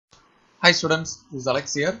Hi students, this is Alex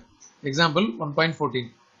here. Example 1.14.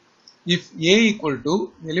 If a equal to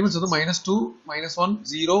the elements of the -2, -1,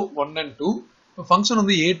 0, 1 and 2, the function of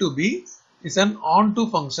the a to b is an onto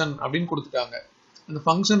function அப்படினு கொடுத்துட்டாங்க. அந்த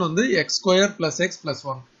function வந்து x square plus x plus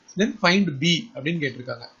 1. Then find b அப்படினு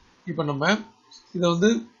கேட்டிருக்காங்க. இப்போ நம்ம இத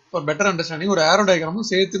வந்து for better understanding ஒரு arrow diagram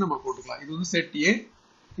சேர்த்து நம்ம போட்டுக்கலாம். இது வந்து set a,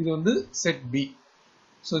 இது வந்து set b.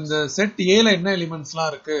 So இந்த set a ல என்ன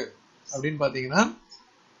எலிமெண்ட்ஸ்லாம் இருக்கு அப்படினு பாத்தீங்கன்னா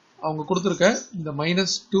அவங்க கொடுத்திருக்க இந்த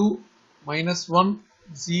 -2, -1,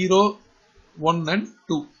 0, 1 and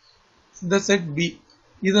 2 இந்த set b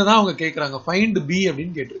இத தான் அவங்க கேக்குறாங்க find b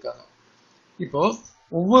அப்படினு கேட்டிருக்காங்க. இப்போ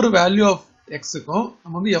ஒவ்வொரு வேல்யூ ஆஃப் x க்கும்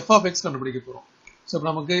நம்ம வந்து f of x கண்டுபிடிக்க போறோம். சோ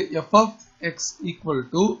நமக்கு f of x equal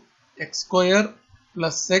to x square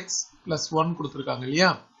plus x plus 1 கொடுத்திருக்காங்க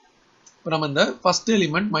இல்லையா? இப்போ நம்ம இந்த ஃபர்ஸ்ட்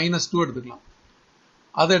எலிமெண்ட் -2 எடுத்துக்கலாம்.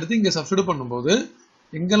 அதை எடுத்து இங்க சப்ஸ்டிட்யூட் பண்ணும்போது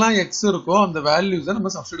எங்கெல்லாம் x இருக்கோ அந்த வேல்யூஸை நம்ம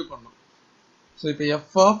சப்ஸ்டிட்யூட் பண்ணணும். சோ இப்போ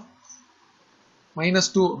f of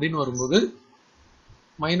 -2 அப்படினு வரும்போது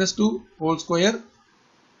 -2 whole square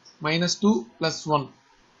 -2 plus 1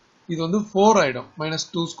 இது வந்து 4 ஆயிடும்.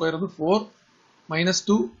 -2 square வந்து 4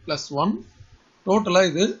 -2 plus 1 டோட்டலா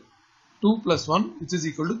இது 2 plus 1 which is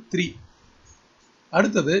equal to 3.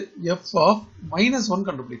 அடுத்தது f of -1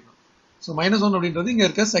 கண்டுபிடிக்கணும். சோ -1 அப்படின்றது இங்க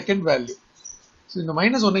இருக்க செகண்ட் வேல்யூ. சோ இந்த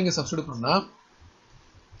 -1 இங்க சப்ஸ்டிட்யூட் பண்ணா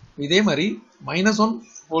இதே மாதிரி -1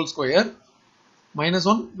 whole square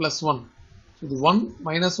 -1 plus 1. So இது 1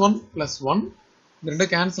 -1 plus 1 இந்த ரெண்டு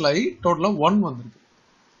கேன்சல் ஆகி டோட்டலா 1 வந்திருக்கு.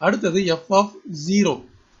 அடுத்தது f of 0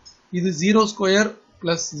 இது 0 square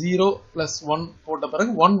plus 0 plus 1 போட்ட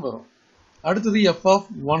பிறகு 1 வரும். அடுத்தது f of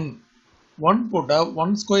 1 போட்டா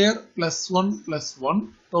 1 square plus 1 plus 1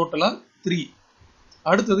 டோட்டலா 3.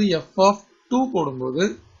 அடுத்தது f of 2 போடும்போது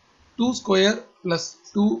 2 square plus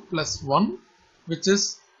 2 plus 1 which is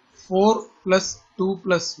 4 plus 2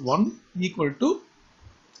 plus 1 equal to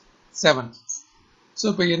 7. So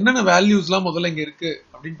இப்போ என்னென்ன வேல்யூஸ்லாம் முதல்ல இங்க இருக்கு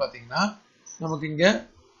அப்படின்னு பாத்தீங்கன்னா நமக்கு இங்க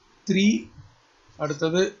 3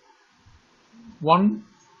 அடுத்தது 1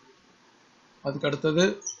 அதுக்கு அடுத்தது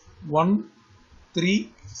 1 3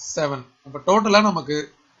 7. அப்ப டோட்டலா நமக்கு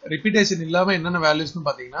ரிப்பீட்டேஷன் இல்லாம என்னென்ன வேல்யூஸ்னு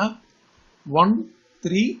பாத்தீங்கன்னா 1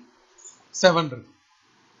 3 7 இருக்கு.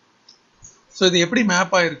 சோ இது எப்படி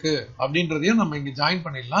மேப் ஆயிருக்கு அப்படின்றதையும் நம்ம இங்க ஜாயின்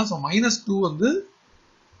பண்ணிடலாம். சோ -2 வந்து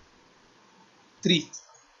 3,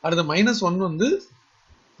 அடுத்து -1 வந்து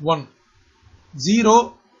 1, 0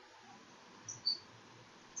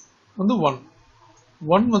 வந்து 1,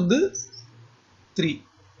 1 வந்து 3,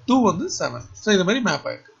 2 வந்து 7. சோ இது மாதிரி மேப்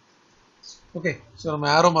ஆயிருக்கு. ஓகே, சோ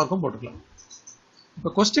நம்ம ஆரோ மார்க்கும் போட்டுக்கலாம்.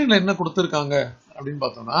 இப்போ क्वेश्चनல என்ன கொடுத்திருக்காங்க அப்படினு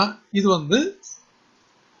பார்த்தோம்னா இது வந்து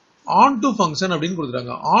onto function அப்படினு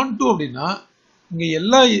கொடுத்திருக்காங்க. onto அப்படினா இங்க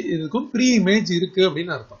எல்லா இதுக்கும் ப்ரீ இமேஜ் இருக்கு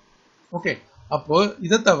அப்படினு அர்த்தம். ஓகே, அப்போ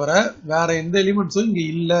இத தவிர வேற எந்த எலிமெண்ட்ஸும் இங்க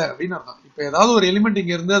இல்ல அப்படினு அர்த்தம். இப்போ ஏதாவது ஒரு எலிமெண்ட்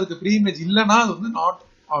இங்க இருந்து அதுக்கு ப்ரீ இமேஜ் இல்லனா அது வந்து not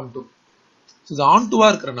onto. சோ இது onto-வா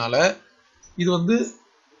இருக்கறனால இது வந்து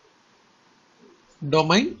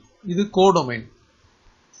டொமைன், இது கோடொமைன்.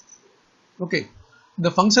 ஓகே, இந்த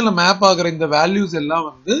ஃபங்க்ஷன்ல மேப் ஆகுற இந்த வேல்யூஸ் எல்லாம்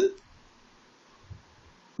வந்து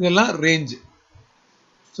இதெல்லாம் ரேஞ்ச்.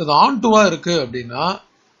 சோ இது onto-வா இருக்கு அப்படினா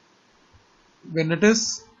when it is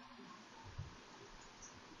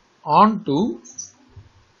onto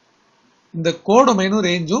இந்த கோடொமைனும்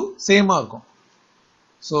ரேஞ்சும் சேமா இருக்கும்.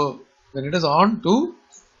 So when it is onto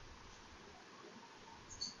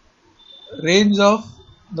range of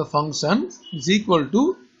the function is equal to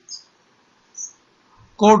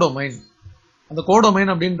codomain. அந்த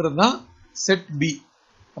கோடொமைன் அப்படின்றது தான் set b.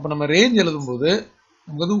 அப்ப நம்ம ரேஞ்ச் எழுதும்போது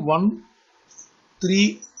நமக்கு வந்து 1 3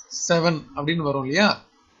 7 அப்படினு வரும் இல்லையா?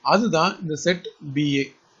 அதுதான் இந்த செட் BA.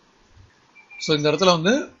 சோ இந்த இடத்துல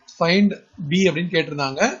வந்து find b அப்படினு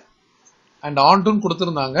கேட்டிருந்தாங்க and onto னு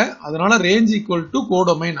கொடுத்திருந்தாங்க. அதனால range equal to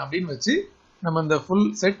codomain அப்படினு வச்சு நம்ம இந்த full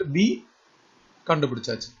set B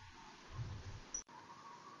கண்டுபிடிச்சாச்சு.